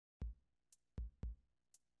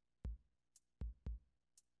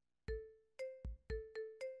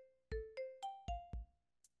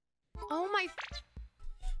Oh my.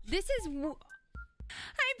 This is.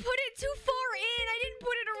 I put it too far in. I didn't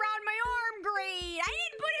put it around my arm, Great. I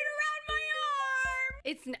didn't put it around my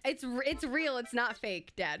arm. It's real. It's not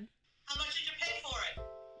fake, Dad. How much did you pay for it?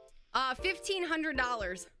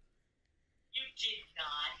 $1,500. You did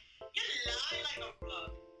not. You lie like a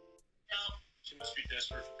rug. No. She must be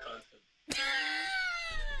desperate for content.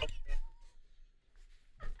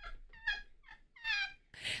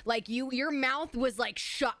 Like your mouth was like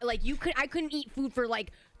shut. Like I couldn't eat food for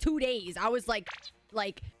like 2 days. I was like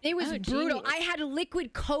it was brutal. Geez. I had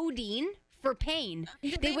liquid codeine for pain.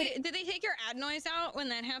 Did they take your adenoids out when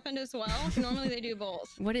that happened as well? Normally they do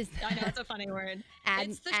both. What is that? I know it's a funny word.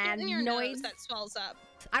 It's the shit in your nose that swells up.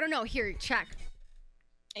 I don't know. Here, check.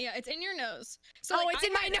 Yeah, it's in your nose. So Oh, like, it's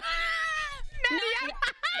in my nose. Maddie,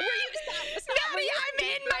 Maddie, I'm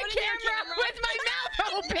in my camera with my mouth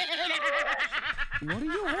open. What are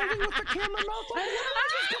you holding with the camera mouth open? What did I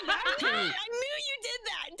just come back to? I knew you did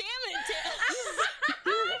that. Damn it, Tim.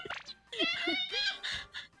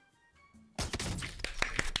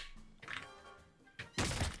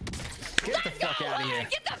 Get the fuck out of here.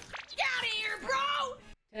 Get the fuck out of here, bro.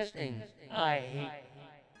 Testing. I hate.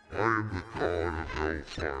 I am the god of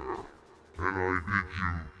hellfire, and I bid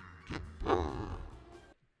you to burn.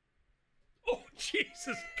 Oh,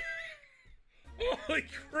 Jesus. Holy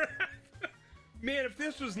crap. Man, if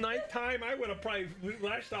this was nighttime, I would have probably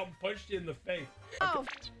lashed out and punched you in the face. Oh.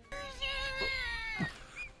 All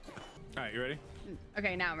right, you ready?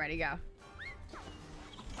 Okay, now I'm ready. Go.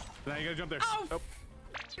 Now you gotta jump there. Oh, f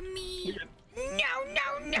me. No.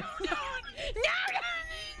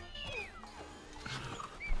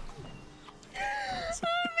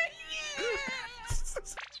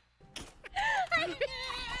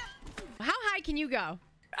 How high can you go?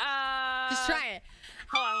 Just try it.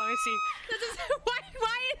 Hold on, let me see.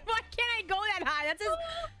 Why can't I go that high? That's just...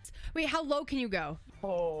 Wait, how low can you go?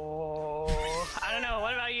 Oh, I don't know.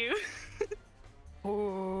 What about you?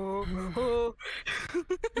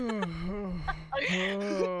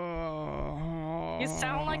 You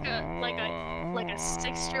sound like a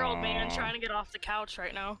 6-year-old man trying to get off the couch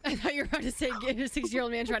right now. I thought you were about to say get a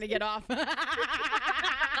 6-year-old man trying to get off.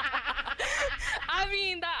 I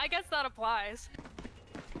mean, I guess that applies.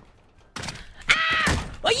 Ah!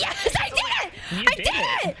 Oh yes, I did it! I did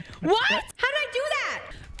it! What? How did I do that?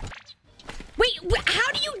 Wait,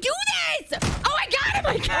 how do you do this? Oh, I got him! I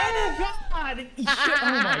got him! Oh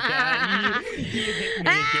my god! You hit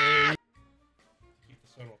me again. Keep the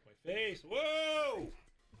sun off my face. Whoa!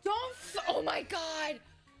 Don't! Oh my god!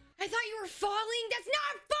 I thought you were falling. That's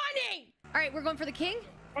not funny. All right, we're going for the king.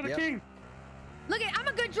 For the king. Look at, I'm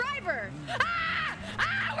a good driver. Ah!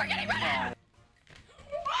 Ah! We're getting ready.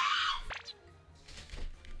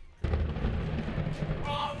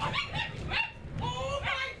 Oh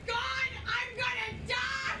my god! I'm gonna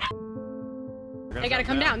die! They gotta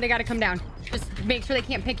come down. They gotta come down. Just make sure they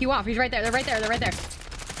can't pick you off. He's right there. They're right there. They're right there.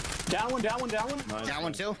 Down one. Nice. Down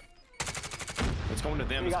one too. It's going to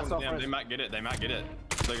them. It's going to them. They might get it. They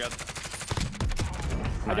got.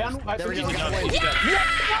 There we go.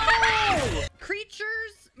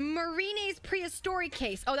 Creatures Marines prehistoric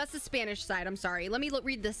case. Oh, that's the Spanish side. I'm sorry. Let me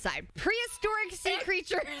read this side. Prehistoric sea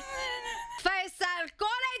creatures.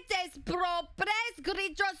 Fasarcoletes propres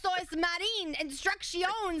grichosos marine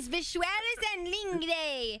instrucciones visuales en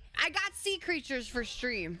lingre. I got sea creatures for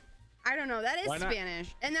stream. I don't know. That is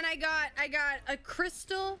Spanish. And then I got a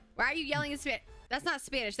crystal. Why are you yelling in Spanish? That's not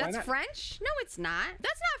Spanish. That's French? No, it's not.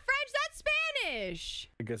 That's not French. That's Spanish.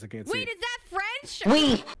 I guess I can't see. Wait, is that French?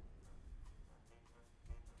 We.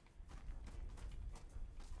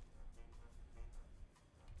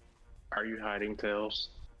 Are you hiding, Tails?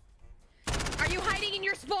 Are you hiding in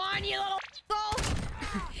your spawn, you little asshole?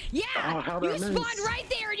 Yeah, you spawned right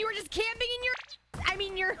there and you were just camping in your... I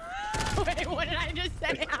mean, your... Wait, what did I just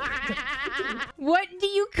say? What do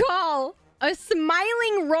you call a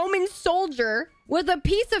smiling Roman soldier with a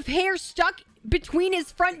piece of hair stuck between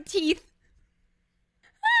his front teeth?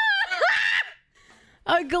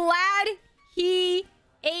 A glad he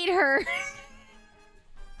ate her.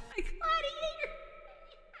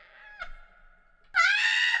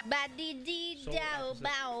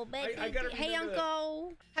 Hey,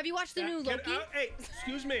 Uncle. Have you watched the new Loki? Hey,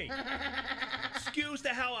 excuse me. Excuse the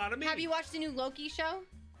hell out of me. Have you watched the new Loki show?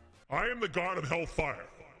 I am the god of hellfire,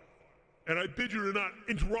 and I bid you to not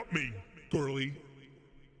interrupt me, girly.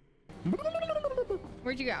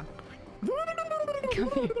 Where'd you go? Come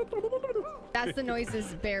here. That's the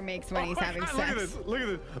noises Bear makes when he's having sex. Look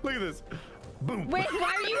at this. Boom. Wait,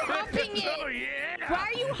 why are you humping it? Oh, yeah. Why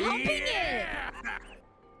are you humping it?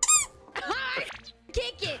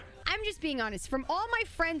 Kick it. I'm just just being honest. From all my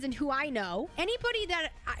friends and who I know, anybody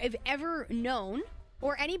that I've ever known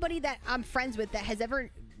or anybody that I'm friends with that has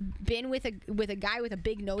ever been with a guy with a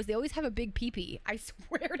big nose, they always have a big pee-pee. I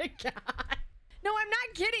swear to God. No, I'm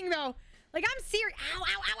not kidding though. Like, I'm serious. Ow, ow, ow,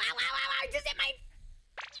 ow, ow, ow, I just hit my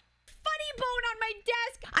funny bone on my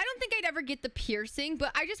desk. I don't think I'd ever get the piercing,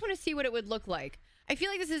 but I just want to see what it would look like. I feel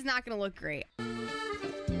like this is not going to look great.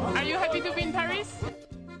 Are you happy to be in Paris?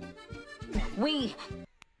 Oui.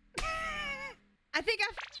 I think I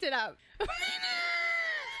fucked it up. I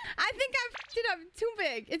think I fucked it up. Too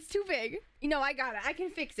big. It's too big. You know, I got it. I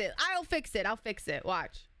can fix it. I'll fix it. I'll fix it.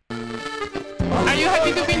 Watch. Are you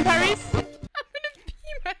happy to be in Paris? I'm gonna pee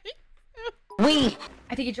myself. Oui.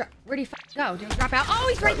 I think he dropped. Where'd he go? Did he drop out? Oh,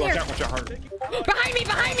 he's right there. Watch out, Behind me,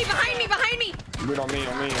 behind me, behind me, behind me. Wait on me.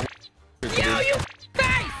 You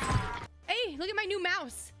face! Hey, look at my new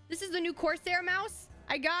mouse. This is the new Corsair mouse.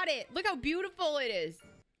 I got it. Look how beautiful it is.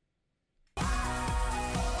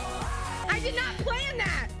 I did not plan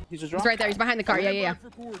that. He's right there. He's behind the car. Yeah.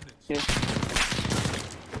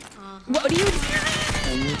 What do you do?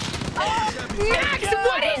 Oh, Max,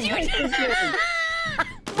 what did you do?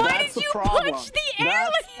 Why did you punch the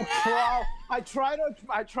alien? I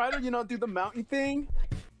try to, you know, do the mountain thing.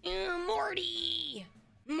 Morty,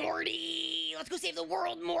 let's go save the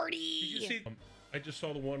world, Morty. Did you see? I just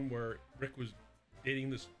saw the one where Rick was dating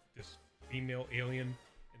this female alien,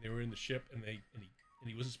 and they were in the ship, and he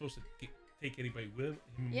wasn't supposed to take anybody with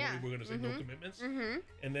him. Yeah. We were gonna say no commitments.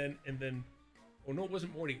 And then, oh no, it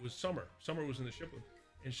wasn't Morty. It was Summer. Summer was in the ship with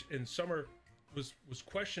him, and Summer was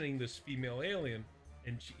questioning this female alien,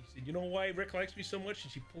 and he said, "You know why Rick likes me so much?"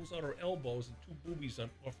 And she pulls out her elbows, and two boobies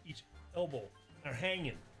off each elbow are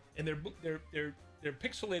hanging, and they're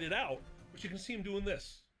pixelated out, but you can see him doing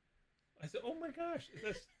this. I said, "Oh my gosh,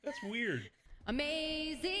 that's weird."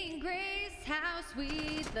 Amazing Grace, how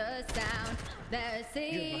sweet the sound that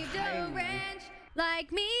saved a wretch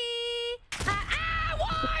like me. I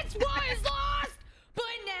once was lost, but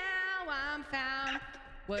now I'm found.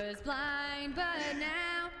 Was blind, but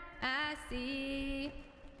now I see.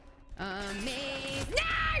 Amazing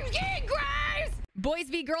Grace! Boys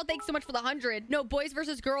v. girl, thanks so much for the 100. No, boys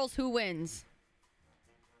versus girls, who wins?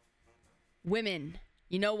 Women.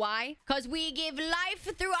 You know why? Because we give life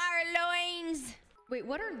through our loins. Wait,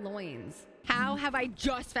 what are loins? How have I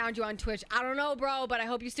just found you on Twitch? I don't know, bro, but I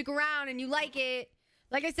hope you stick around and you like it.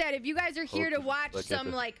 Like I said, if you guys are here to watch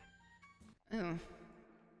some, like... Oh.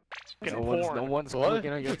 No one's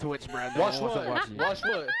looking at your Twitch, Brad. Watch what?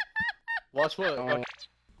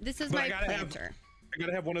 This is my planter. I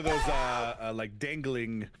gotta have one of those, like,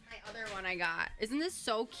 dangling... My other one I got. Isn't this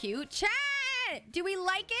so cute? Chat! Do we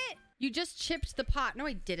like it? You just chipped the pot. No,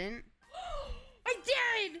 I didn't. I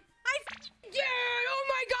did! I did! Oh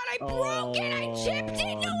my god, I broke it! I chipped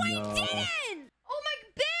it! No, I didn't! Oh my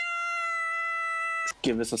god!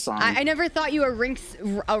 Give us a sign. I never thought you were Rick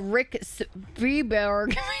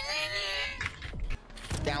Spielberg.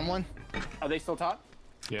 Down one. Are they still top?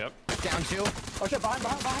 Yep. Down two. Oh shit, behind.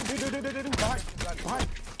 Dude. Behind.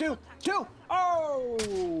 Two.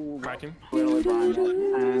 Oh! Cracking.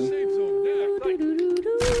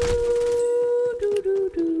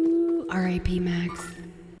 R.I.P. Max.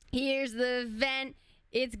 Here's the vent.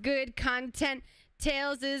 It's good content.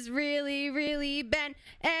 Tails is really, really bent.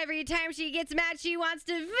 Every time she gets mad, she wants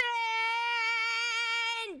to vent.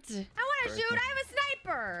 I want to shoot. I have a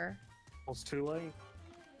sniper. It's too late.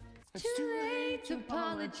 It's too late to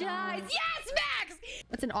apologize. Yes, Max.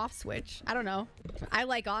 What's an off switch? I don't know. I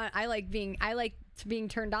like being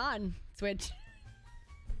turned on switch.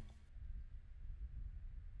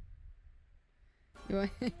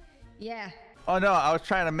 Yeah. Oh no, I was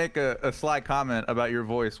trying to make a sly comment about your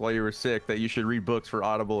voice while you were sick, that you should read books for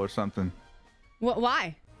Audible or something. What?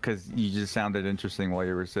 Why? Because you just sounded interesting while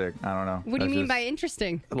you were sick. I don't know. What do you mean by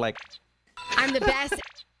interesting? Like, I'm the best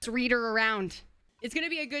reader around. It's gonna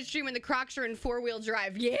be a good stream when the Crocs are in 4-wheel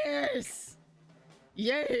drive. Yes!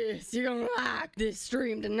 Yes! You're gonna like this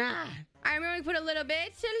stream tonight. I'm gonna put a little bit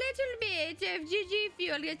of GG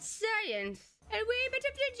fuel. It's science. A wee bit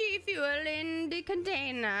of GG fuel in the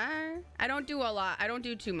container. I don't do a lot. I don't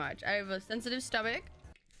do too much. I have a sensitive stomach.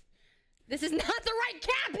 This is not the right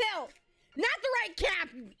cap, Hill! Not the right cap,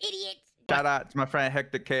 idiot! Shout out to my friend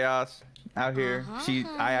Hectic Chaos out here.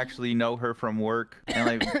 I actually know her from work, and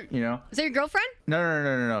like, you know. Is that your girlfriend?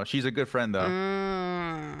 No. She's a good friend though.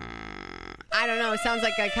 I don't know. It sounds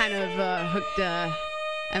like I kind of hooked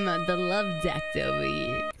I'm the love duct over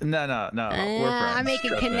here. No. We're friends. I'm making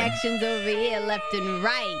Trust me. connections over here, left and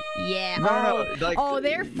right. Yeah. No, like,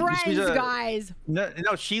 they're friends, guys. No,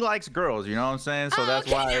 she likes girls. You know what I'm saying? So that's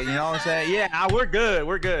why. You know what I'm saying? Yeah, we're good.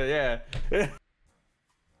 We're good. Yeah.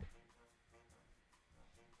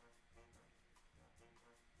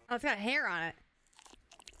 Oh, it's got hair on it.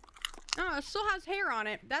 Oh, it still has hair on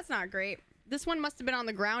it. That's not great. This one must have been on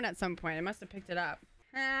the ground at some point. I must have picked it up.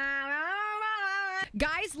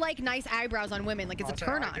 Guys like nice eyebrows on women. Like, it's a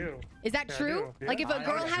turn on. Is that true? Yeah. Like, if a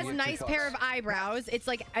girl has a nice pair of eyebrows, it's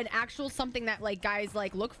like an actual something that like guys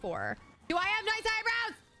like look for. Do I have nice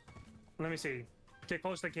eyebrows? Let me see. Get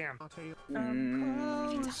close to the cam. I'll tell you. Stop.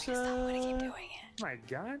 I'm gonna keep doing it. Oh my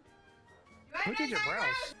God. Look at your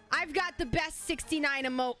brows. I've got the best 69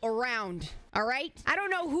 emote around. All right. I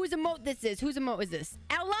don't know whose emote this is. Whose emote is this?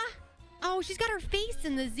 Ella? Oh, she's got her face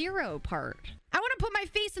in the 0 part. I want to put my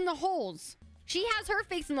face in the holes. She has her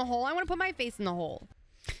face in the hole. I want to put my face in the hole.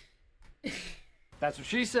 That's what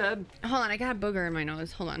she said. Hold on. I got a booger in my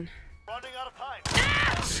nose. Hold on. Running out of time.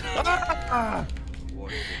 How did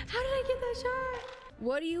I get that shot?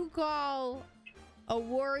 What do you call a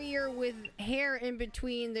warrior with hair in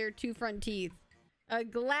between their 2 front teeth?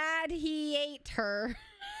 Glad he ate her.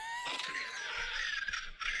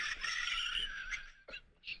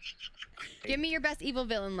 Give me your best evil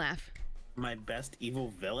villain laugh. My best evil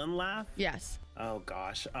villain laugh? Yes. Oh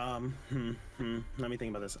gosh. Let me think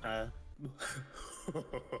about this. Bro, you sound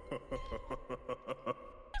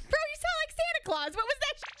like Santa Claus. What was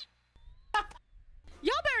that?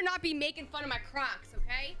 Y'all better not be making fun of my Crocs,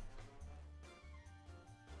 okay?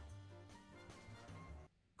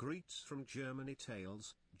 Greets from Germany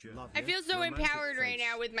Tales. I feel so empowered right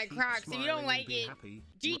now with my Crocs. If you don't like it,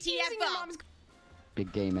 GTFO.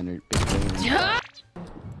 Big game energy. Big game.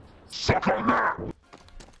 Suck on that!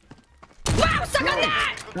 Wow, suck on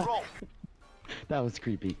that! That was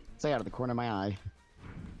creepy. Stay out of the corner of my eye.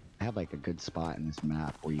 I have like a good spot in this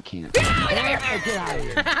map where you can't. Get out of here! Get out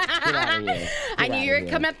of here! I knew you were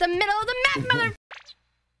coming up the middle of the map, mother.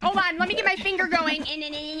 Hold on, let me get my finger going.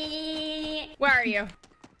 Where are you?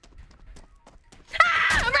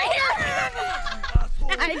 Ah, I'm right here!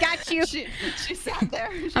 I got you. She sat there.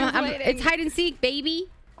 She was waiting. It's hide and seek, baby.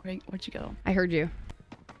 Wait, where'd you go? I heard you.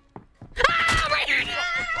 Ah, I'm right here!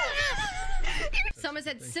 Someone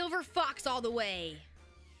said silver fox all the way.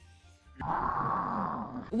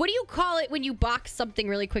 What do you call it when you box something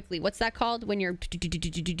really quickly? What's that called? When you're...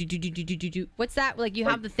 What's that? Like you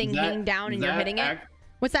have the thing hanging down and you're hitting it?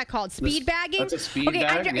 What's that called? Speed bagging? That's a speed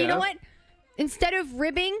bag, you know what? Instead of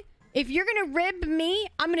ribbing, if you're gonna rib me,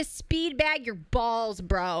 I'm gonna speed bag your balls,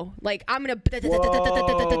 bro. Like, I'm gonna...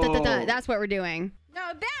 That's what we're doing.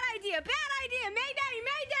 No, bad idea.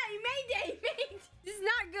 Mayday. This is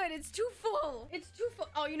not good. It's too full.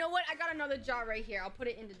 Oh, you know what? I got another jar right here. I'll put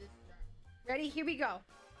it into this jar. Ready? Here we go.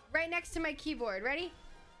 Right next to my keyboard. Ready?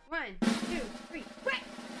 1, 2, 3. Quick!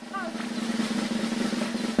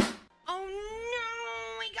 Oh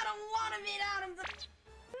no! We got a lot of it out of the... No!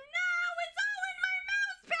 It's all in my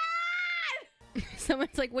mouse pad!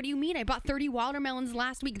 Someone's like, what do you mean? I bought 30 watermelons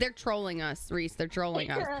last week. They're trolling us, Reese. They're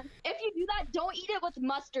trolling us. If you do that, don't eat it with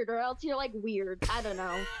mustard or else you're like weird. I don't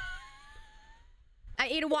know. I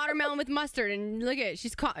ate a watermelon with mustard and look at it.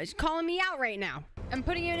 She's calling me out right now. I'm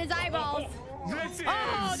putting it in his eyeballs.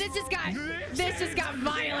 This just got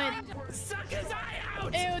violent. Suck his eye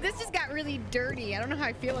out! Ew, this just got really dirty. I don't know how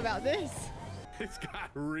I feel about this. It's got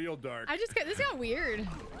real dark. This got weird.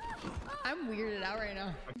 I'm weirded out right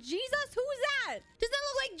now. Jesus, who is that? Does that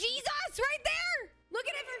look like Jesus right there? Look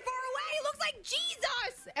at it from far away. It looks like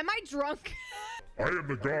Jesus. Am I drunk? I am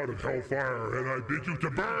the god of hellfire, and I bid you to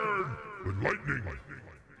burn with lightning.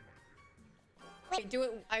 Wait, do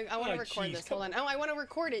it. I want to record this. Hold on. Oh, I want to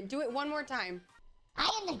record it. Do it one more time. I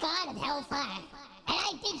am the god of hellfire, and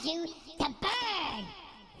I bid you to burn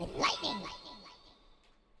with lightning.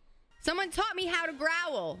 Someone taught me how to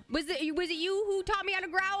growl. Was it you who taught me how to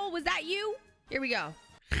growl? Was that you? Here we go.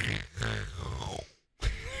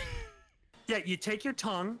 Yeah, you take your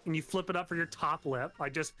tongue and you flip it up for your top lip.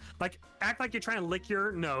 Act like you're trying to lick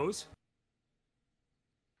your nose.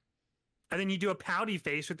 And then you do a pouty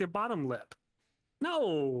face with your bottom lip.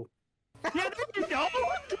 No. Yeah, there you go.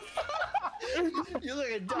 You look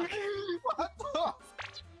a duck.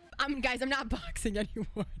 Guys, I'm not boxing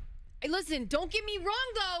anymore. Hey, listen, don't get me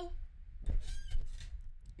wrong though.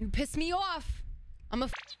 You piss me off. I'm a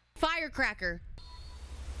firecracker.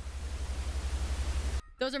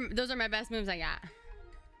 Those are my best moves I got.